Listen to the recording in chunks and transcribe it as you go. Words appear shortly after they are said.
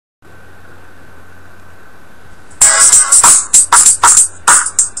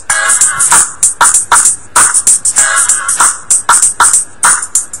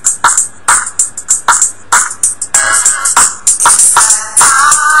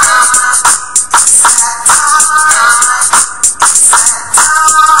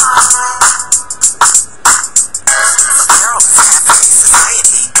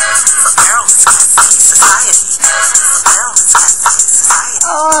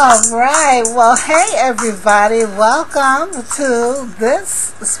right. Well, hey, everybody. Welcome to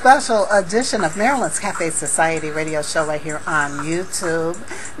this special edition of Marillyn's Cafe Society radio show right here on YouTube.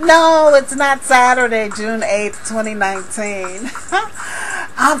 No, it's not Saturday, June 8th, 2019.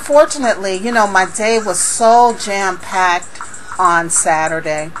 Unfortunately, my day was so jam-packed on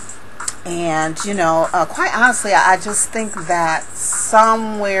Saturday. And, quite honestly, I just think that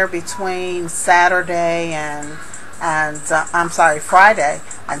somewhere between Saturday and Friday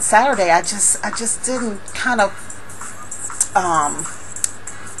and Saturday, I just didn't kind of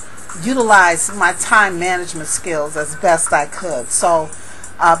utilize my time management skills as best I could. So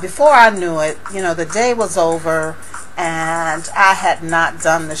before I knew it, the day was over and I had not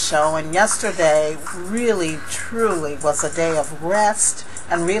done the show. And yesterday really, truly was a day of rest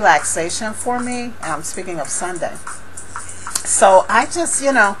and relaxation for me. And I'm speaking of Sunday. So I just,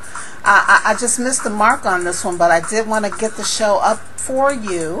 I just missed the mark on this one, but I did want to get the show up for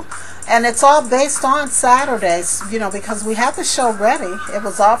you. And it's all based on Saturdays, because we had the show ready. It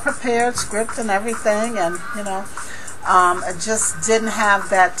was all prepared, script and everything, and, I just didn't have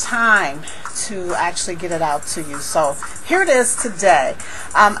that time to actually get it out to you. So here it is today.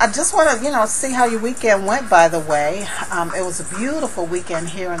 I just want to, see how your weekend went, by the way. It was a beautiful weekend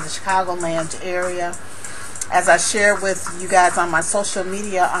here in the Chicagoland area. As I shared with you guys on my social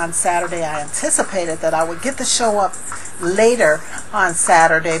media on Saturday, I anticipated that I would get the show up later on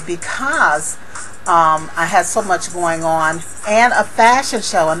Saturday because I had so much going on, and a fashion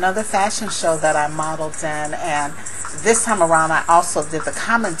show, another fashion show that I modeled in, and this time around I also did the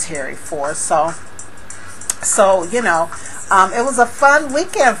commentary for. So it was a fun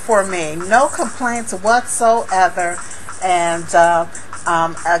weekend for me. No complaints whatsoever. And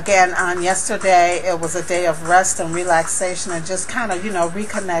again, on yesterday, it was a day of rest and relaxation and just kind of,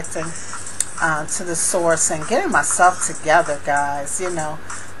 reconnecting to the source and getting myself together, guys.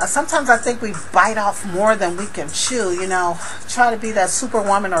 Sometimes I think we bite off more than we can chew, try to be that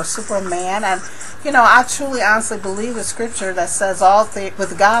superwoman or superman. And, I truly, honestly believe the scripture that says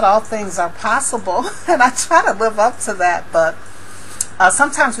with God, all things are possible. And I try to live up to that. But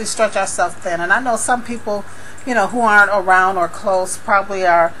sometimes we stretch ourselves thin. And I know some people, who aren't around or close probably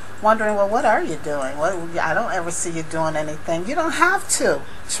are wondering, well, what are you doing? I don't ever see you doing anything. You don't have to.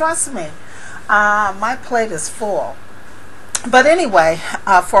 Trust me. My plate is full. But anyway,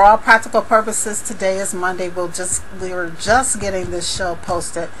 for all practical purposes, today is Monday. We're just getting this show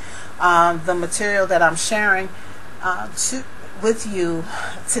posted. The material that I'm sharing with you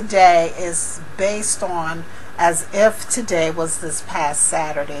today is based on as if today was this past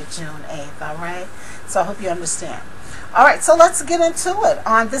Saturday, June 8th, all right? So I hope you understand. All right, so let's get into it.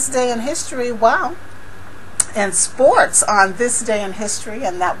 On this day in history, in sports on this day in history,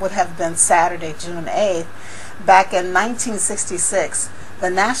 and that would have been Saturday, June 8th, back in 1966, the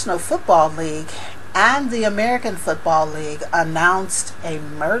National Football League and the American Football League announced a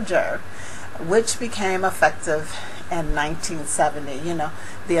merger, which became effective in 1970.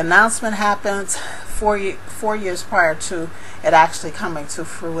 The announcement happened four years prior to it actually coming to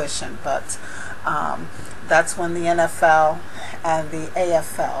fruition, but that's when the NFL and the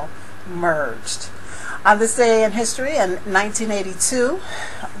AFL merged. On this day in history, in 1982,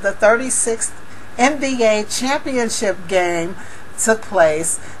 the 36th NBA championship game took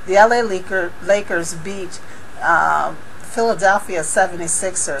place. The LA Lakers beat Philadelphia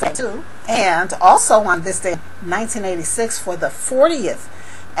 76ers. And also on this day, 1986, for the 40th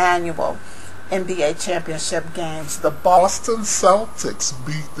annual NBA championship games, the Boston Celtics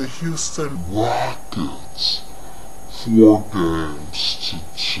beat the Houston Rockets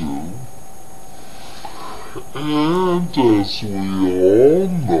 4-2. And as we all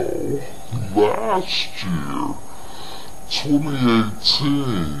know, last year,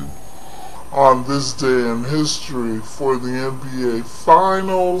 2018, on this day in history for the NBA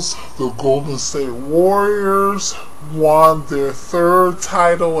Finals, the Golden State Warriors won their third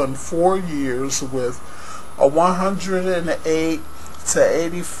title in 4 years with a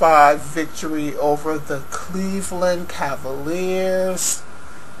 108-85 victory over the Cleveland Cavaliers.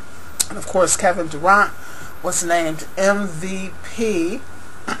 And of course, Kevin Durant was named MVP.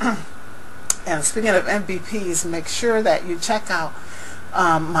 And speaking of MVPs, make sure that you check out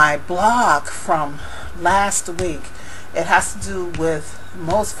my blog from last week. It has to do with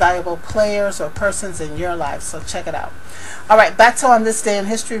most valuable players or persons in your life, so check it out. All right, back to on this day in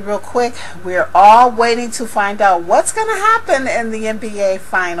history real quick. We're all waiting to find out what's going to happen in the NBA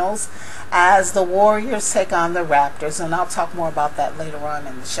Finals as the Warriors take on the Raptors, and I'll talk more about that later on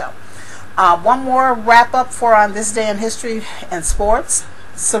in the show. One more wrap up for on this day in history and sports.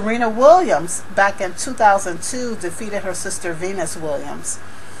 Serena Williams, back in 2002, defeated her sister Venus Williams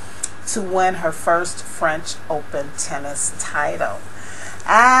to win her first French Open tennis title.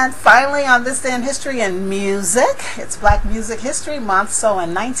 And finally, on this day in history and music, it's Black Music History Month. So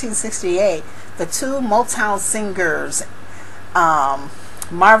in 1968, the two Motown singers,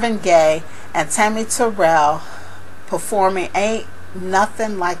 Marvin Gaye and Tammy Terrell, performing Ain't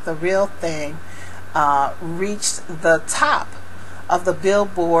Nothing Like the Real Thing, reached the top of the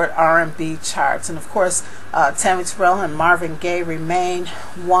Billboard R&B charts. And of course, Tammy Terrell and Marvin Gaye remain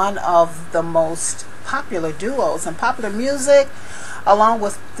one of the most popular duos in popular music, along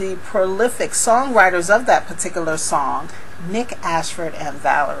with the prolific songwriters of that particular song, Nick Ashford and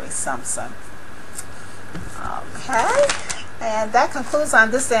Valerie Simpson. Okay, and that concludes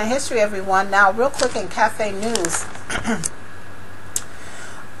on this day in history, everyone. Now, real quick in cafe news,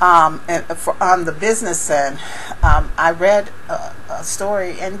 on the business end, I read a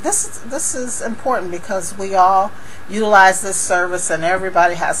story, and this is important because we all utilize this service, and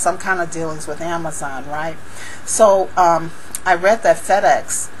everybody has some kind of dealings with Amazon, right? So I read that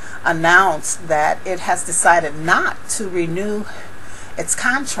FedEx announced that it has decided not to renew its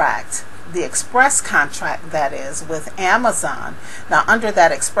contract, the express contract that is, with Amazon. Now, under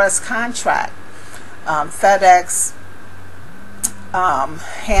that express contract, FedEx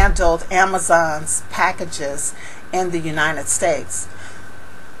handled Amazon's packages in the United States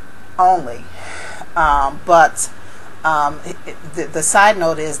only. The side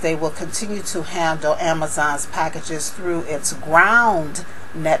note is they will continue to handle Amazon's packages through its ground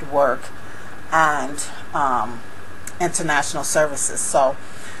network and international services. So,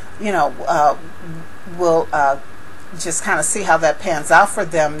 we'll just kind of see how that pans out for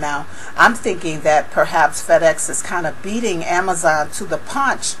them. Now, I'm thinking that perhaps FedEx is kind of beating Amazon to the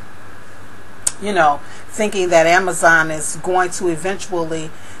punch, thinking that Amazon is going to eventually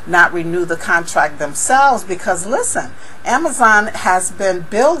not renew the contract themselves, because listen, Amazon has been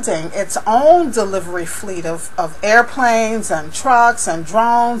building its own delivery fleet of airplanes and trucks and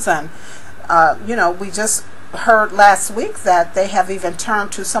drones, and we just heard last week that they have even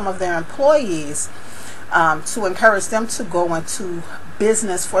turned to some of their employees to encourage them to go into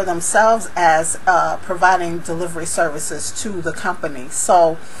business for themselves as providing delivery services to the company.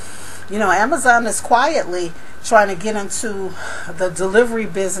 So, Amazon is quietly trying to get into the delivery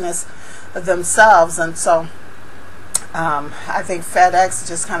business themselves, and so I think FedEx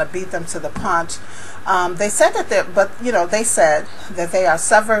just kind of beat them to the punch. They said that they said that they are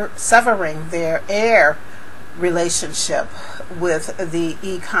severing their air relationship with the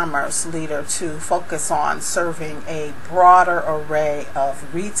e-commerce leader to focus on serving a broader array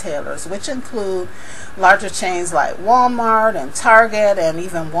of retailers, which include larger chains like Walmart and Target and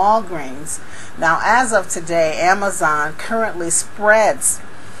even Walgreens. Now, as of today, Amazon currently spreads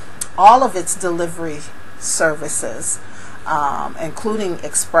all of its delivery services, including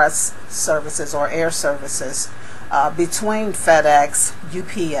express services or air services, between FedEx,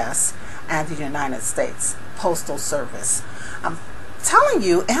 UPS, and the United States Postal Service. I'm telling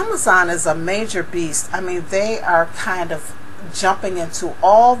you, Amazon is a major beast. I mean, they are kind of jumping into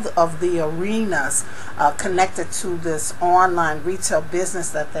all of the arenas connected to this online retail business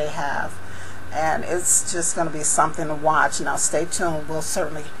that they have, and it's just going to be something to watch. Now, stay tuned. We'll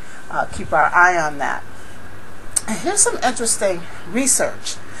certainly keep our eye on that. And here's some interesting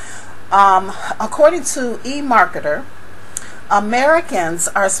research. According to eMarketer, Americans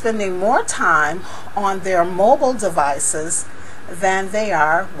are spending more time on their mobile devices than they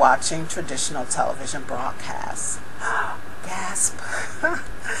are watching traditional television broadcasts. Gasp.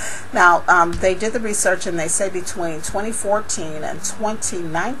 Now, they did the research, and they say between 2014 and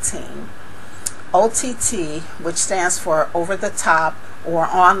 2019, OTT, which stands for over-the-top or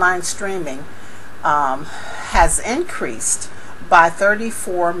online streaming, has increased by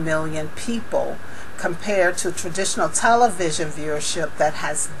 34 million people, compared to traditional television viewership that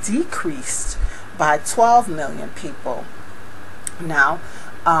has decreased by 12 million people. Now,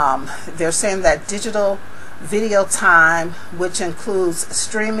 they're saying that digital video time, which includes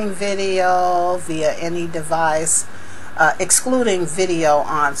streaming video via any device, excluding video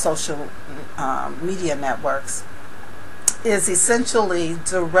on social media networks, is essentially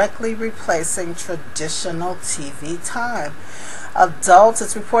directly replacing traditional TV time.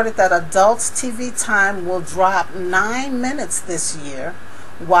 It's reported that adults' TV time will drop 9 minutes this year,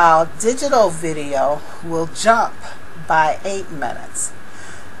 while digital video will jump by 8 minutes.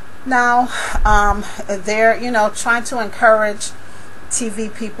 Now, they're, trying to encourage TV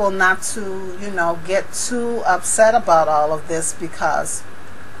people not to, get too upset about all of this, because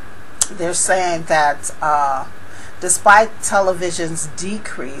they're saying that despite television's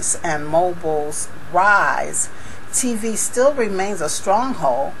decrease and mobile's rise, TV still remains a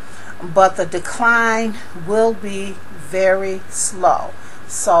stronghold but the decline will be very slow.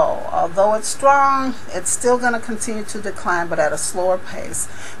 So although it's strong, it's still going to continue to decline, but at a slower pace.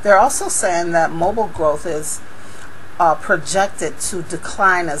 They're also saying that mobile growth is projected to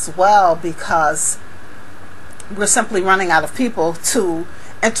decline as well, because we're simply running out of people to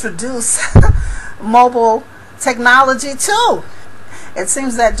introduce mobile technology to. It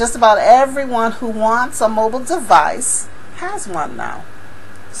seems that just about everyone who wants a mobile device has one now.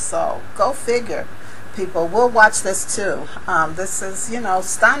 So go figure, people. We'll watch this too. This is,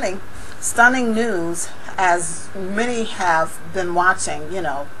 stunning news, as many have been watching,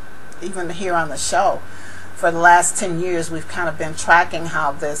 even here on the show. For the last 10 years, we've kind of been tracking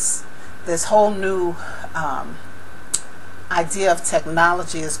how this whole new idea of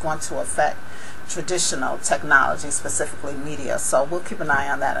technology is going to affect traditional technology, specifically media. So we'll keep an eye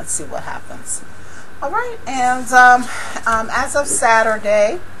on that and see what happens. All right, and as of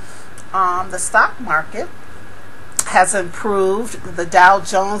Saturday, the stock market has improved. The Dow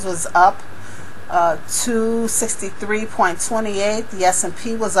Jones was up 263.28. The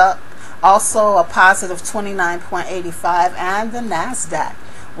S&P was up also a positive 29.85, and the NASDAQ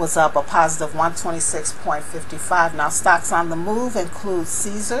was up a positive 126.55. Now, stocks on the move include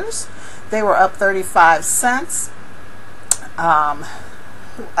Caesars. They were up 35 cents.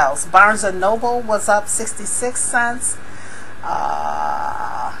 Who else? Barnes & Noble was up 66 cents.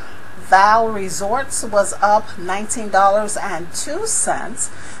 Val Resorts was up $19.02.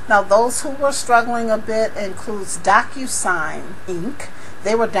 Now, those who were struggling a bit includes DocuSign Inc.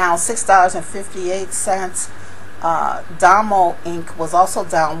 They were down $6.58. Domo Inc. was also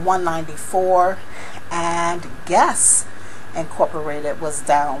down $1.94, and Guess Incorporated was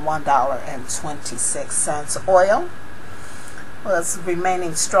down $1.26. Oil was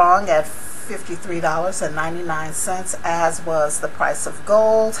remaining strong at $53.99, as was the price of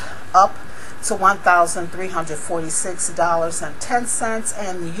gold, up to $1,346.10,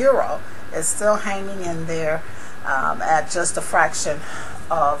 and the euro is still hanging in there at just a fraction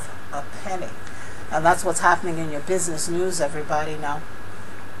of a penny. And that's what's happening in your business news, everybody. Now,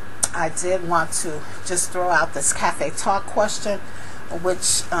 I did want to just throw out this Cafe Talk question,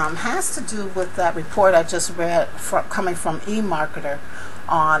 which has to do with that report I just read coming from eMarketer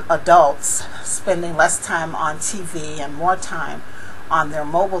on adults spending less time on TV and more time on their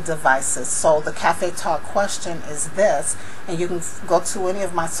mobile devices. So the Cafe Talk question is this, and you can go to any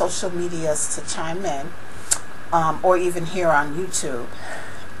of my social medias to chime in, or even here on YouTube.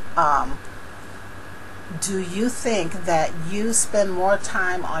 Do you think that you spend more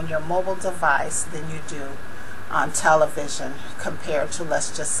time on your mobile device than you do on television compared to,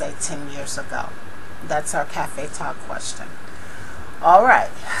 let's just say, 10 years ago? That's our Cafe Talk question. All right,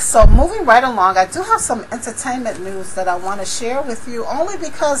 so moving right along, I do have some entertainment news that I want to share with you, only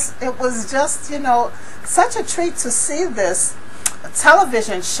because it was just, such a treat to see this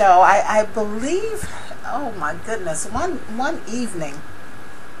television show. I believe, oh my goodness, one evening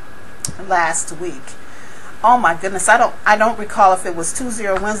last week. Oh my goodness, I don't recall if it was Tuesday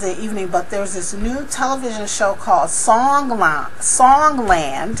or Wednesday evening, but there's this new television show called Songland.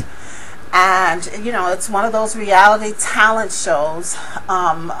 And, it's one of those reality talent shows.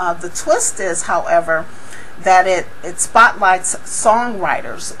 The twist is, however, that it spotlights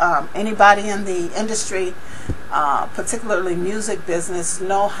songwriters. Anybody in the industry, particularly music business,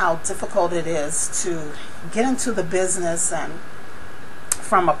 know how difficult it is to get into the business, and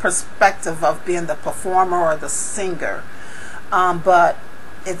from a perspective of being the performer or the singer. But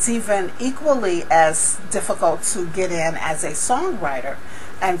it's even equally as difficult to get in as a songwriter.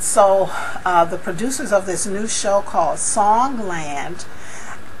 And so the producers of this new show called Songland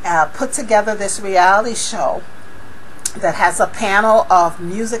put together this reality show that has a panel of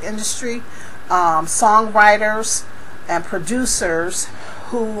music industry songwriters and producers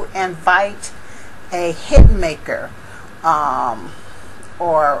who invite a hit maker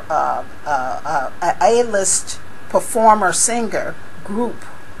or a A-list performer singer group.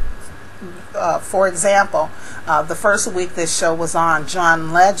 For example, the first week this show was on,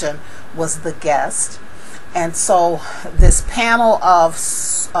 John Legend was the guest, and so this panel of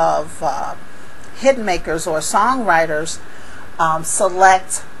hit makers or songwriters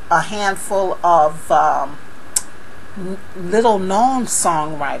select a handful of little known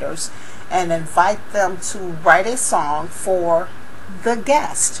songwriters and invite them to write a song for the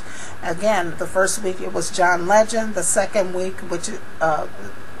guest. Again, the first week it was John Legend. The second week, which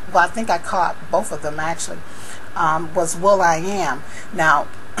I think I caught both of them actually, was will.i.am. Now,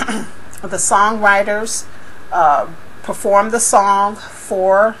 the songwriters performed the song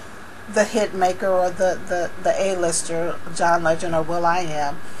for the hit maker or the A-lister, John Legend or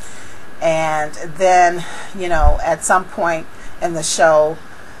will.i.am, And then, at some point in the show,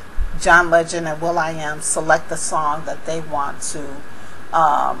 John Legend and will.i.am select the song that they want to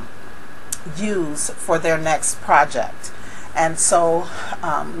use for their next project. And so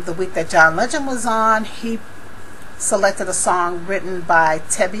the week that John Legend was on, he selected a song written by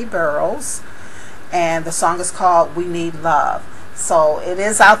Tebby Burrows, and the song is called We Need Love. So it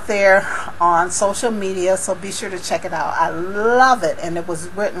is out there on social media, so be sure to check it out. I love it, and it was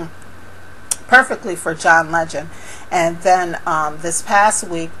written perfectly for John Legend. And then this past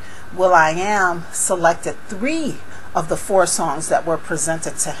week, will.i.am selected 3 of the 4 songs that were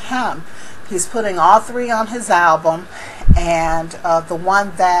presented to him. He's putting all 3 on his album, and the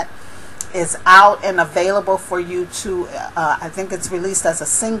one that is out and available for you to, I think it's released as a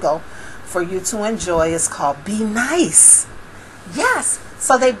single for you to enjoy, is called Be Nice. Yes,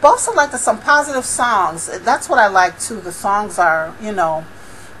 so they both selected some positive songs. That's what I like too. The songs are,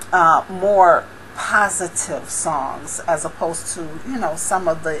 more positive songs as opposed to, some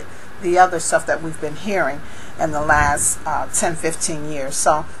of the other stuff that we've been hearing in the last 10, 15 years.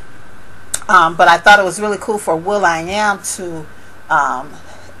 So, but I thought it was really cool for will.i.am to,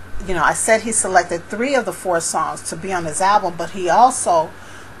 I said he selected 3 of the 4 songs to be on his album, but he also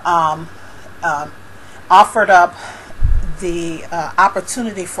offered up the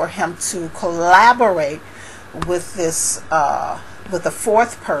opportunity for him to collaborate with this with a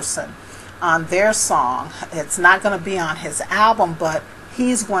 4th person on their song. It's not going to be on his album, but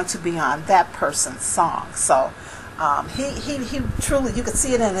he's going to be on that person's song. So he truly, you could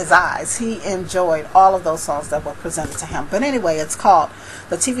see it in his eyes. He enjoyed all of those songs that were presented to him. But anyway, the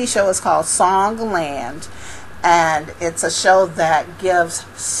TV show is called Songland, and it's a show that gives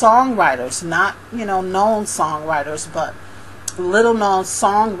songwriters, not known songwriters, but little known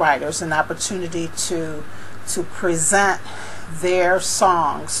songwriters, an opportunity to present their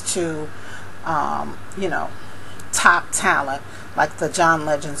songs to top talent like the John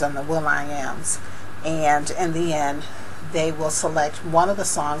Legends and the will.i.ams. And in the end, they will select one of the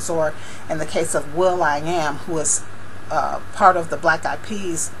songs, or in the case of will.i.am, who is part of the Black Eyed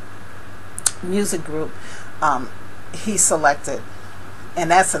Peas music group, he selected,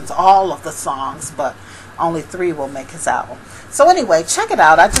 in essence, all of the songs, but only 3 will make his album. So anyway, check it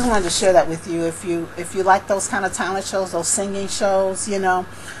out. I just wanted to share that with you. If you like those kind of talent shows, those singing shows,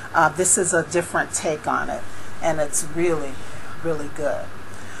 this is a different take on it, and it's really, really good.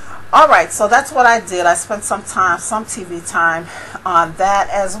 All right, so that's what I did. I spent some TV time on that,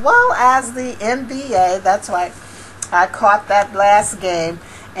 as well as the NBA. That's right. I caught that last game,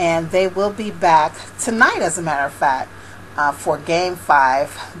 and they will be back tonight, as a matter of fact, for Game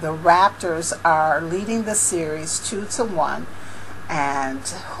 5. The Raptors are leading the series 2-1, and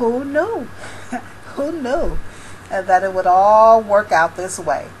who knew? Who knew that it would all work out this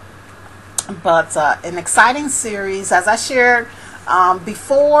way? But an exciting series, as I shared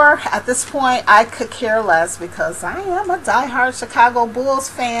before. At this point, I could care less, because I am a diehard Chicago Bulls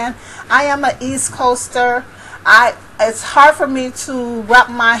fan. I am an East Coaster. It's hard for me to wrap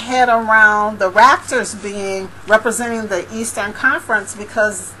my head around the Raptors representing the Eastern Conference,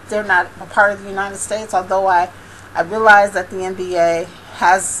 because they're not a part of the United States, although I realize that the NBA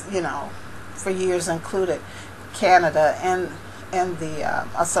has, for years included Canada in the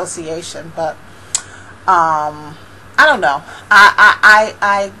association. But I don't know.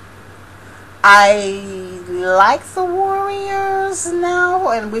 I like the Warriors now,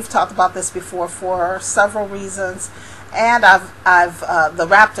 and we've talked about this before, for several reasons. And the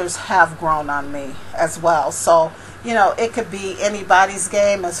Raptors have grown on me as well. So, it could be anybody's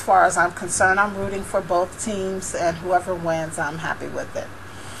game as far as I'm concerned. I'm rooting for both teams, and whoever wins, I'm happy with it.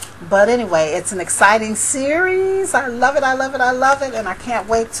 But anyway, it's an exciting series. I love it, I love it, I love it, and I can't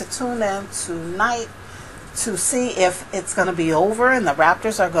wait to tune in tonight to see if it's going to be over and the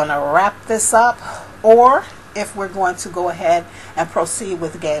Raptors are going to wrap this up, or if we're going to go ahead and proceed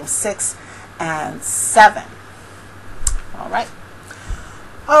with Game 6 and 7.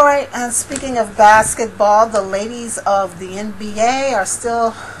 All right, and speaking of basketball, the ladies of the NBA are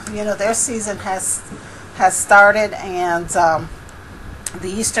still, their season has started, and the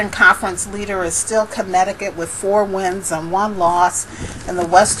Eastern Conference leader is still Connecticut with 4 wins and 1 loss. In the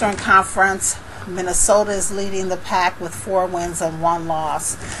Western Conference, Minnesota is leading the pack with 4 wins and 1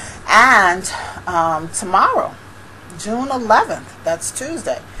 loss. And tomorrow, June 11th, that's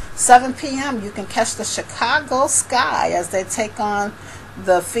Tuesday, 7 p.m., you can catch the Chicago Sky as they take on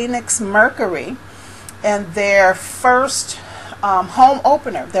the Phoenix Mercury in their first home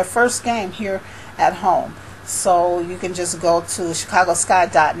opener, their first game here at home. So you can just go to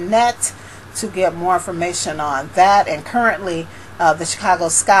chicagosky.net to get more information on that. And currently, The Chicago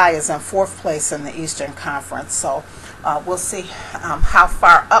Sky is in 4th place in the Eastern Conference. So we'll see how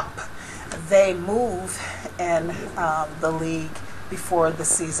far up they move in the league before the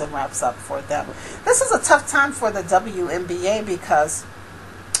season wraps up for them. This is a tough time for the WNBA because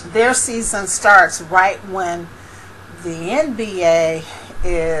their season starts right when the NBA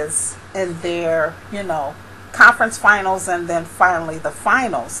is in their, conference finals and then finally the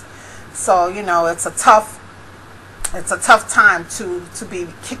finals. So, it's a tough time to be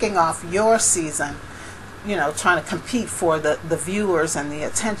kicking off your season, trying to compete for the viewers and the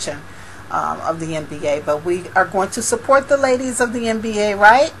attention of the NBA. But we are going to support the ladies of the NBA,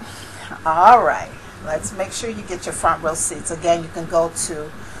 right? All right. Let's make sure you get your front row seats. Again, you can go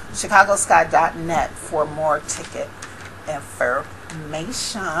to chicagosky.net for more ticket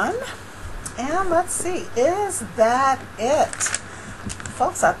information. And let's see, is that it?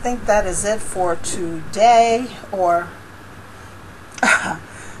 Folks, I think that is it for today, or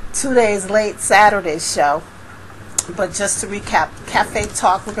 2 days late Saturday's show. But just to recap, Cafe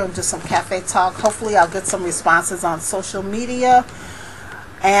Talk, we're going to do some Cafe Talk. Hopefully I'll get some responses on social media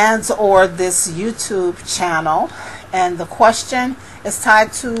and or this YouTube channel. And the question is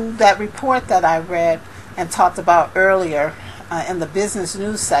tied to that report that I read and talked about earlier in the business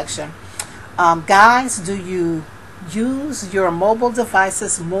news section. Guys, do you use your mobile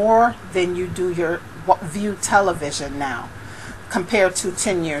devices more than you do your view television now compared to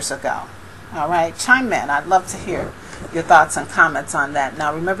 10 years ago? All right, chime in. I'd love to hear your thoughts and comments on that.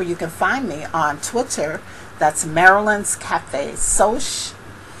 Now, remember, you can find me on Twitter. That's Marillyn's Cafe Soch,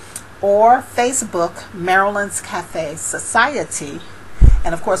 or Facebook, Marillyn's Cafe Society.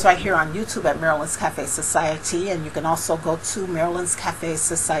 And of course, right here on YouTube at Marillyn's Cafe Society. And you can also go to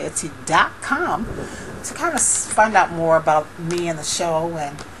Marillyn'sCafeSociety.com to kind of find out more about me and the show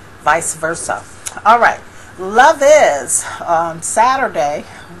and vice versa. All right. Love is on Saturday.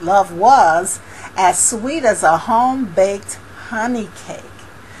 Love was as sweet as a home-baked honey cake.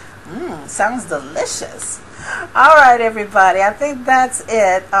 Sounds delicious. All right, everybody. I think that's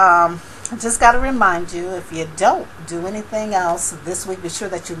it. I just got to remind you, if you don't do anything else this week, be sure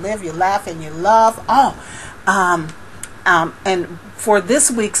that you live, you laugh, and you love. And for this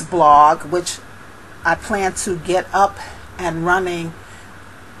week's blog, which I plan to get up and running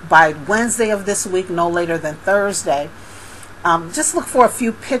by Wednesday of this week, no later than Thursday. Just look for a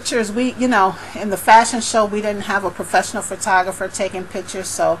few pictures. We, in the fashion show, we didn't have a professional photographer taking pictures,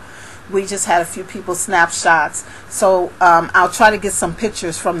 so we just had a few people snapshots. So I'll try to get some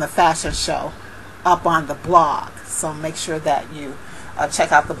pictures from the fashion show up on the blog. So make sure that you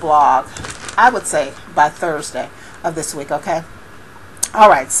check out the blog, I would say, by Thursday of this week, okay? All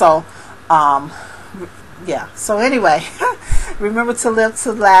right, so, yeah. So anyway, remember to live,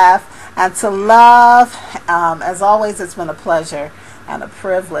 to laugh, and to love. As always, it's been a pleasure and a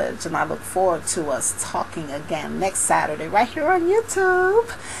privilege, and I look forward to us talking again next Saturday right here on YouTube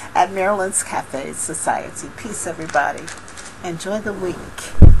at Marillyn's Cafe Society. Peace, everybody. Enjoy the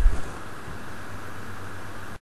week.